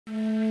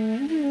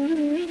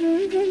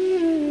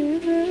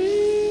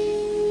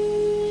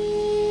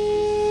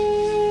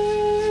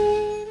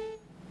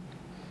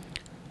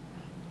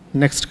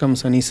Next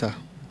comes Anisa.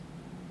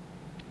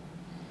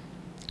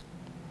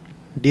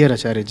 Dear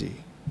Acharya ji.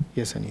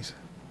 Yes, Anisa.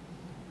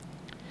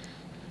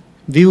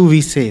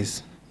 VUV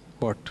says,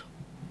 what?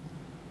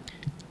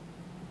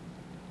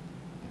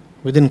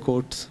 Within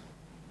quotes,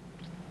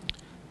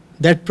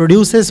 that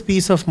produces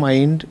peace of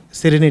mind,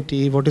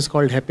 serenity, what is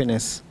called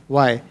happiness.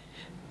 Why?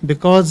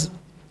 Because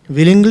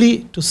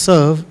willingly to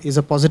serve is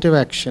a positive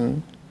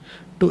action,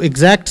 to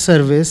exact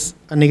service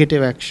a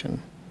negative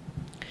action.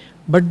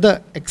 But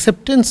the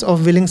acceptance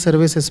of willing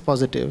service is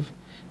positive,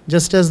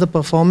 just as the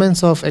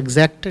performance of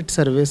exacted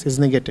service is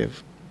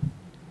negative.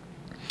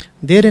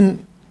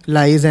 Therein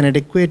lies an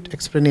adequate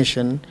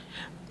explanation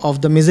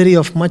of the misery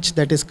of much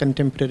that is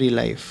contemporary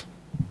life.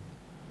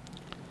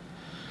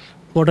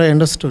 What I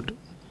understood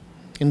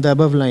in the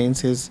above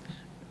lines is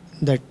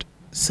that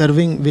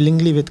serving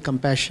willingly with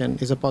compassion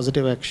is a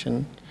positive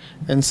action,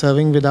 and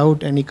serving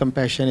without any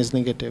compassion is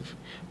negative.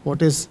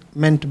 What is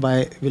meant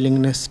by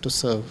willingness to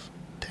serve?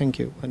 Thank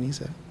you,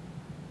 Anisa.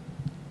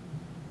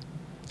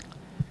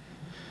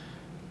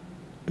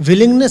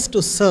 Willingness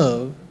to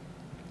serve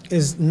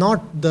is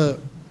not the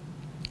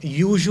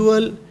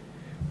usual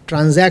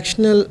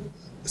transactional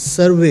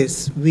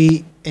service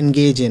we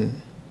engage in.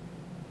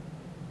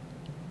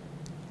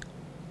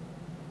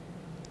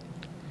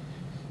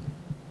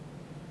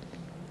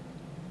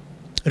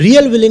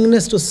 Real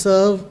willingness to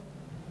serve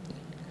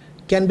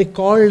can be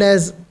called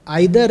as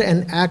either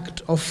an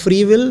act of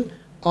free will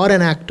or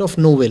an act of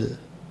no will.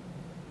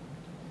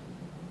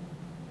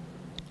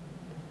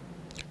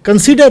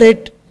 Consider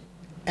it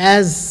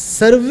as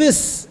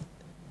service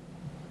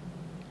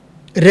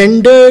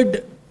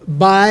rendered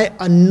by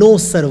a no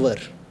server.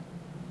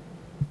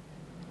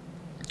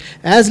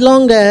 As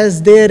long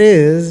as there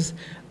is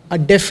a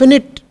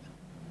definite,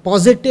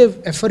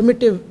 positive,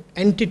 affirmative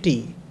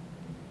entity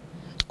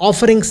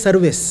offering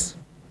service,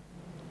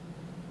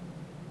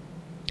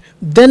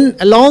 then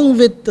along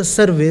with the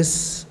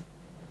service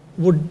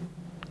would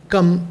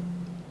come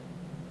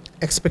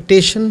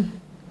expectation,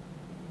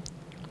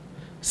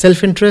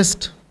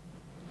 self-interest,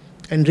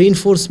 and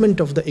reinforcement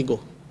of the ego.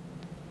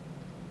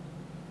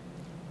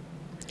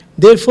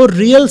 Therefore,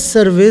 real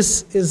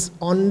service is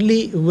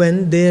only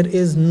when there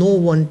is no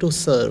one to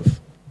serve.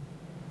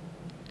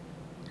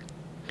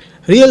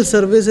 Real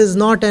service is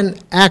not an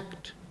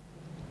act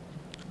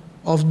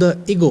of the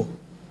ego.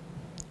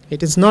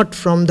 It is not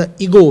from the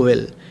ego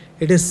will.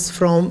 It is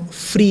from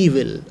free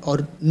will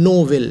or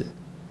no will.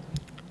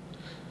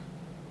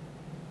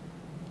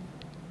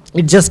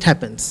 It just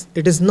happens.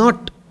 It is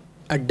not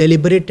a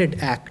deliberated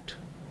act.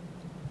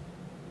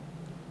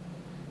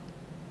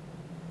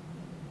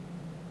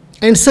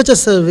 And such a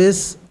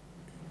service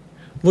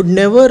would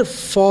never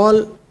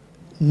fall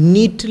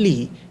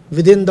neatly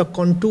within the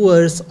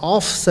contours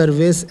of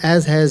service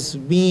as has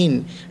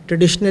been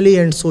traditionally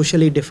and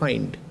socially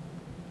defined.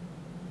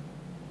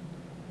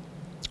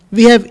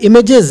 We have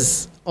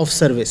images of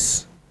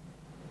service.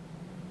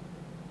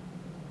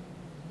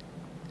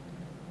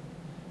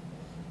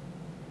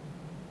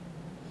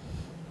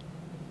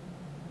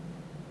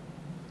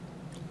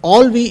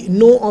 All we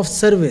know of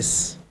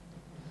service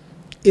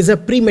is a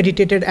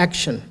premeditated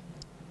action.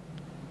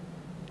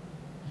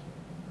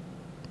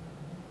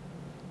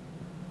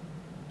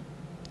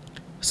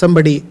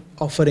 Somebody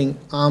offering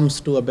alms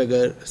to a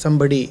beggar,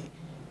 somebody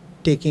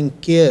taking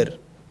care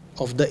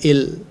of the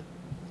ill,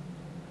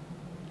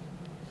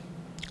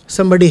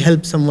 somebody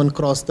helps someone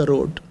cross the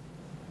road.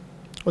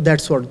 Oh,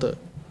 that's what the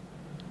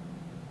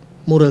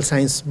moral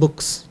science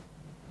books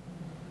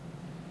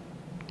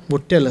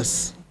would tell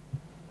us.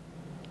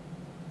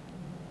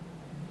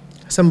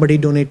 Somebody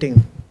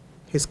donating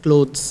his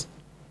clothes,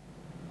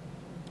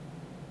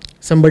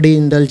 somebody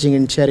indulging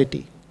in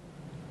charity.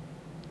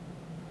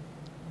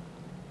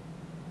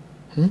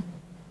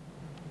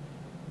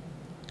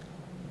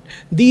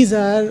 These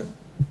are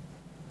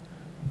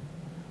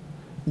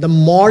the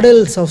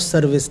models of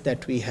service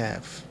that we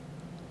have.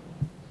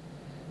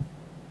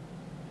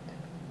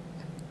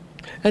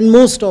 And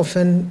most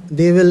often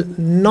they will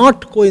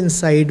not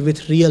coincide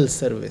with real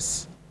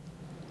service.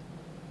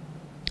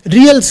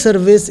 Real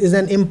service is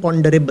an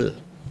imponderable.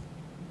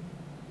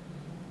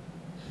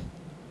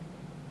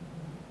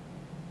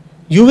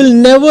 You will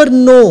never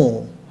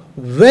know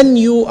when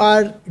you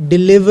are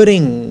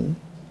delivering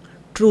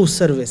true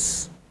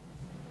service.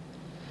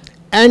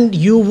 And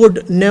you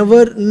would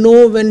never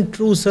know when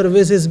true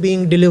service is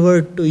being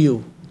delivered to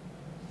you.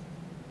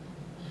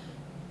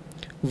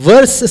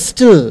 Worse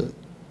still,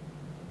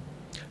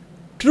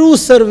 true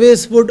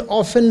service would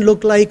often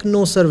look like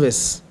no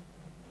service.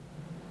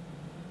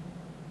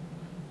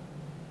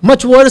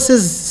 Much worse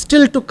is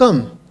still to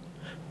come.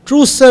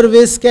 True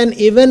service can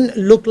even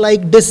look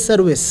like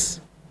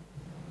disservice.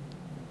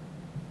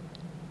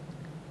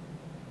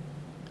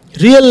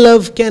 Real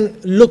love can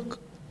look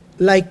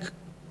like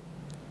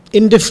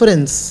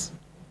indifference,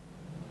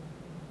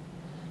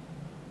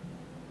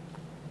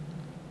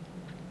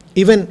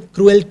 even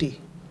cruelty.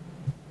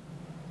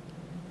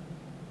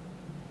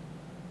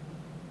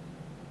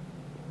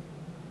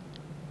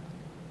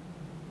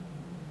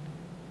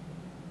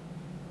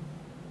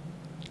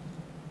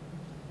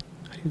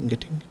 you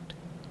getting it?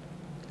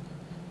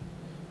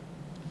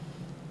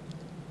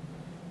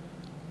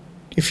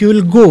 If you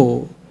will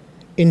go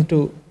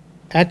into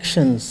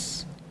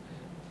actions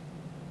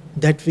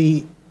that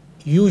we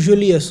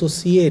usually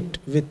associate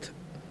with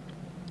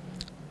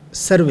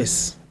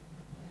service,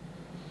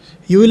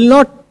 you will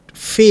not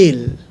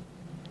fail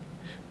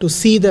to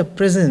see the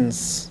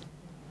presence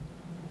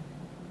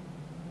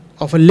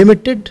of a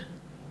limited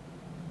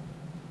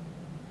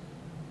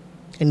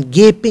and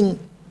gaping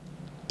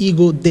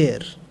ego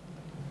there.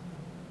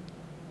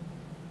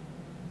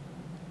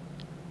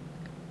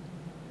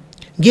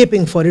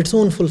 Gaping for its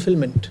own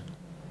fulfillment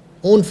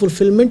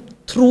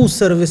through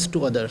service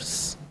to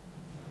others.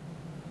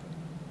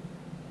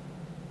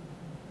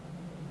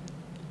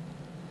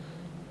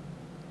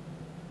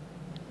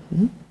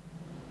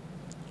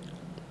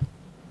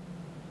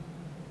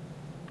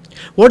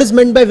 What is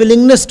meant by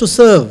willingness to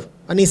serve?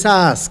 Anisa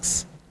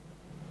asks.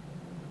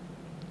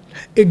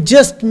 It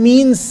just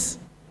means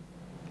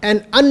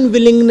an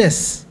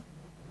unwillingness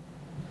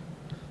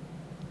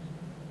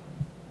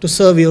to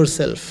serve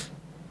yourself.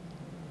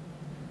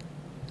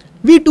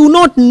 We do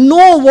not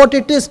know what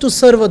it is to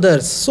serve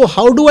others. So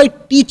how do I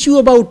teach you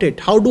about it?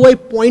 How do I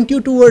point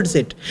you towards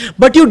it?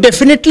 But you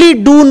definitely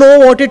do know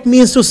what it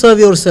means to serve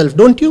yourself,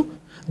 don't you?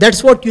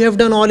 That's what you have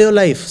done all your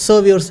life,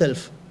 serve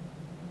yourself.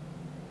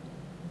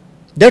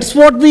 That's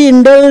what we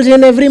indulge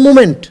in every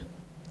moment.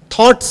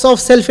 Thoughts of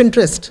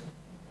self-interest,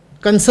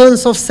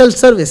 concerns of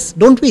self-service,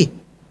 don't we?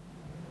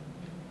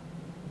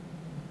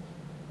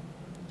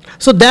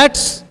 So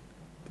that's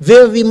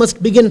where we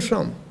must begin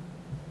from.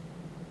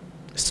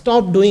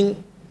 Stop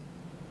doing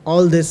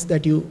all this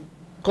that you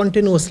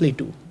continuously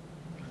do.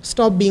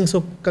 Stop being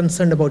so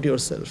concerned about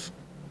yourself.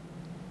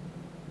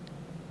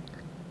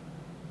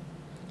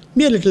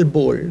 Be a little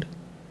bold.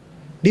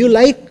 Do you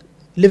like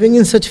living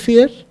in such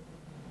fear?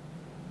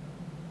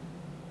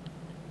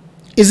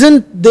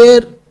 Isn't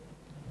there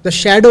the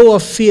shadow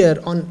of fear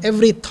on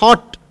every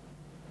thought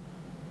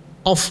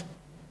of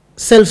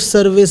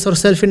self-service or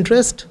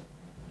self-interest?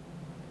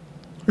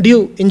 Do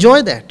you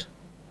enjoy that?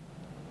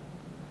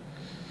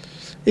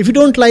 If you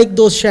don't like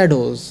those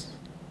shadows,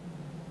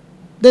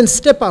 then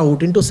step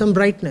out into some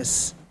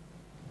brightness.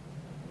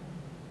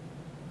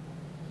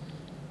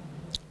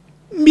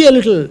 Be a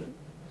little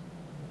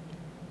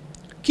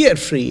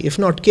carefree, if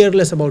not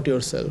careless about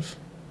yourself.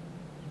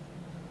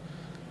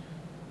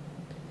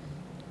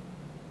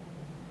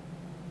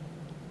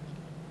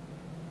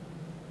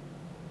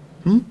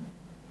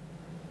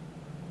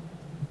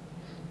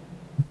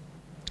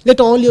 Let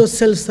all your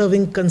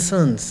self-serving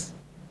concerns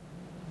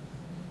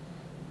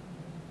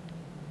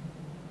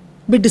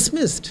be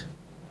dismissed,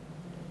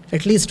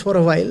 at least for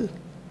a while.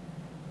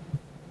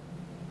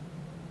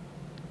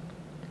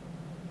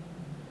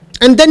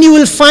 And then you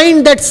will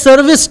find that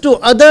service to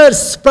others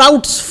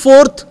sprouts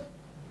forth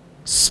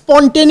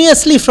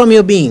spontaneously from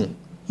your being.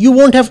 You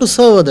won't have to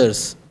serve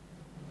others.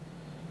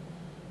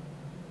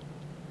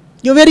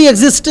 Your very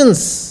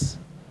existence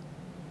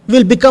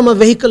will become a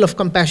vehicle of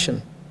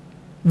compassion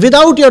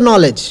without your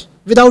knowledge,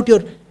 without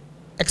your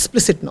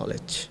explicit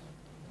knowledge.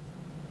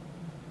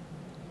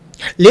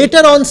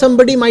 Later on,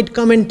 somebody might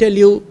come and tell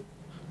you,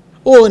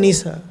 "Oh,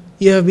 Anisa,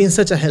 you have been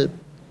such a help."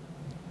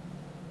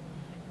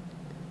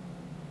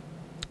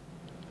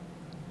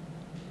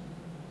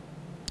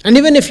 And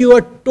even if you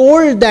are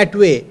told that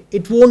way,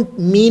 it won't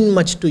mean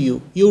much to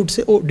you. You would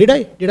say, "Oh, did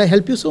I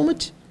help you so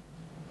much?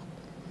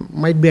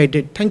 Might be I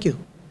did. Thank you."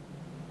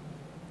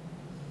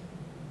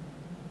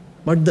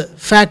 But the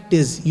fact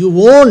is, you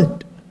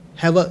won't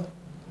have a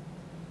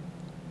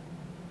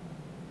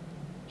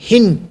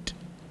hint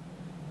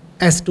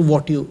as to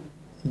what you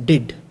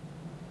did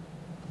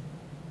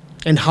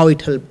and how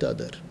it helped the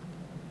other.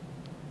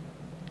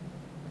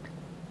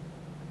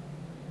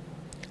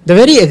 The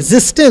very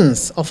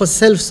existence of a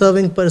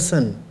self-serving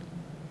person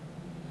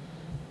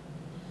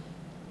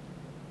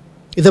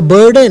is a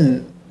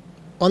burden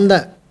on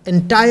the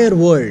entire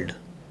world.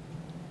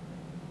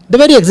 The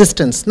very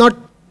existence, not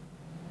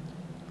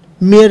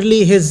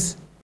merely his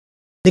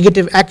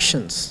negative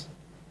actions,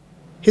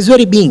 his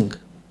very being.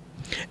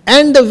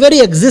 And the very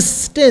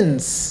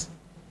existence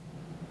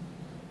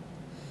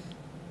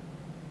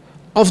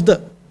of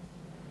the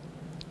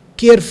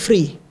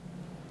carefree,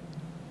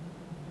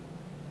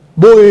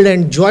 bold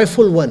and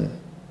joyful one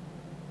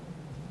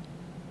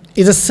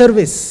is a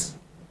service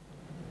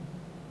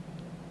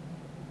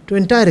to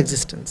entire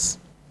existence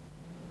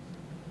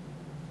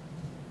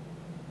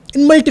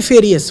in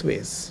multifarious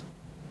ways.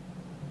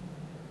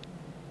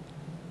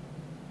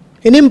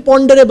 In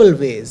imponderable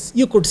ways,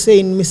 you could say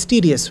in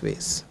mysterious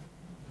ways.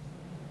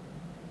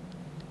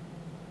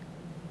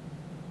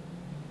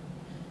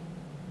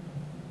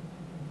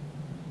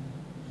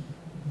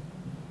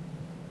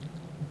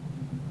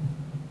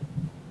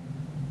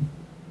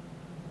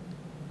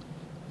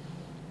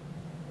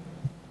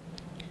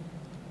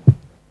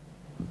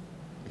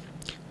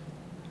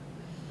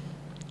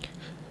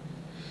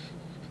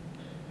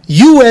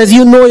 You, as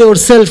you know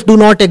yourself, do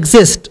not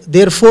exist.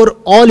 Therefore,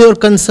 all your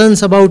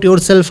concerns about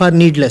yourself are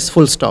needless.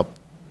 Full stop.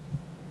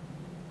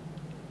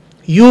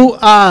 You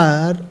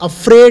are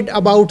afraid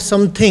about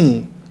something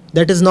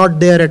that is not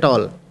there at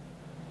all.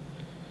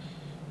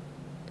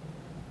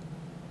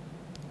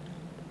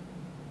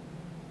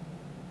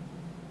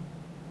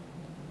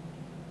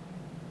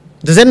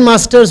 The Zen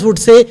masters would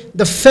say,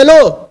 the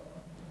fellow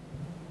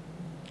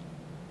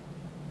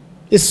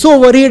is so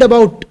worried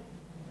about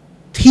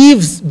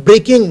thieves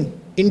breaking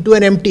into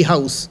an empty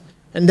house,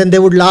 and then they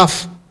would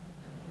laugh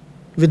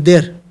with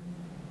their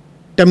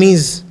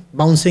tummies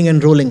bouncing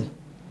and rolling.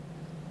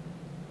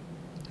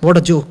 What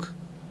a joke.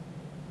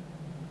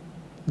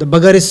 The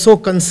beggar is so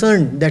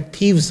concerned that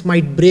thieves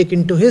might break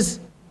into his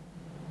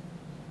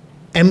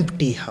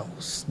empty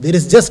house. There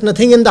is just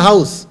nothing in the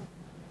house.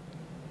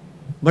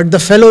 But the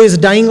fellow is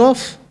dying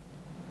of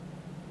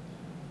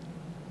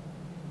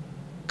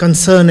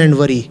concern and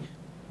worry.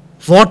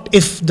 What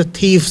if the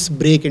thieves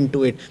break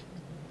into it?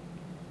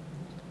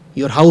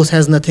 Your house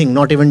has nothing,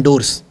 not even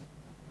doors.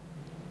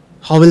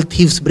 How will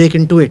thieves break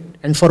into it?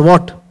 And for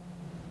what?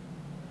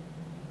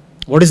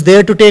 What is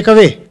there to take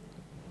away?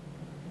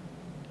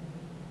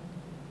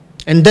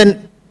 And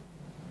then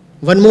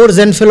one more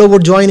Zen fellow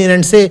would join in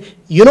and say,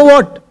 you know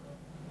what?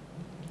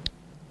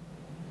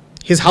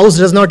 His house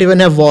does not even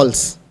have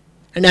walls.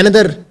 And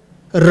another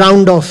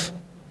round of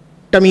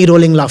tummy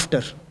rolling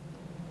laughter.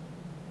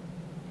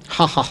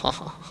 Ha ha ha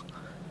ha.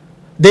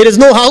 There is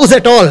no house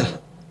at all.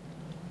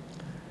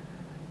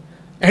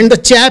 And the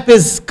chap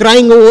is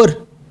crying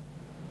over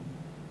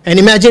an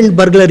imagined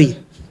burglary.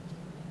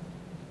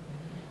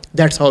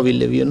 That's how we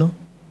live,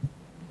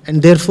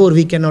 And therefore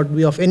we cannot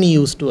be of any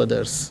use to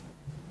others.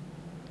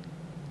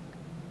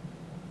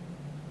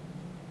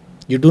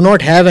 You do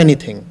not have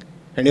anything.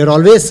 And you're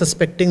always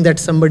suspecting that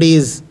somebody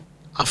is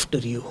after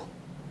you.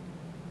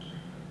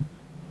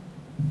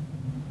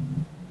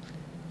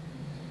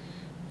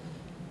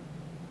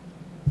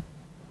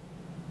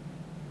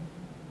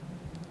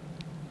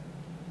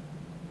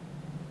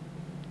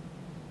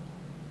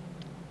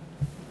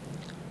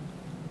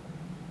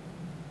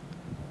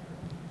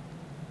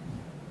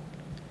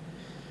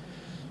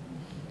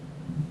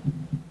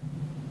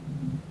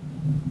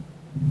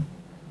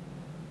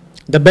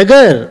 The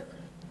beggar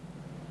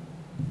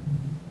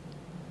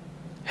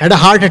had a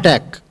heart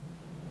attack.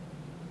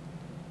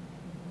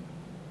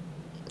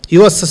 He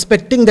was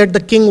suspecting that the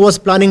king was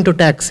planning to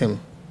tax him.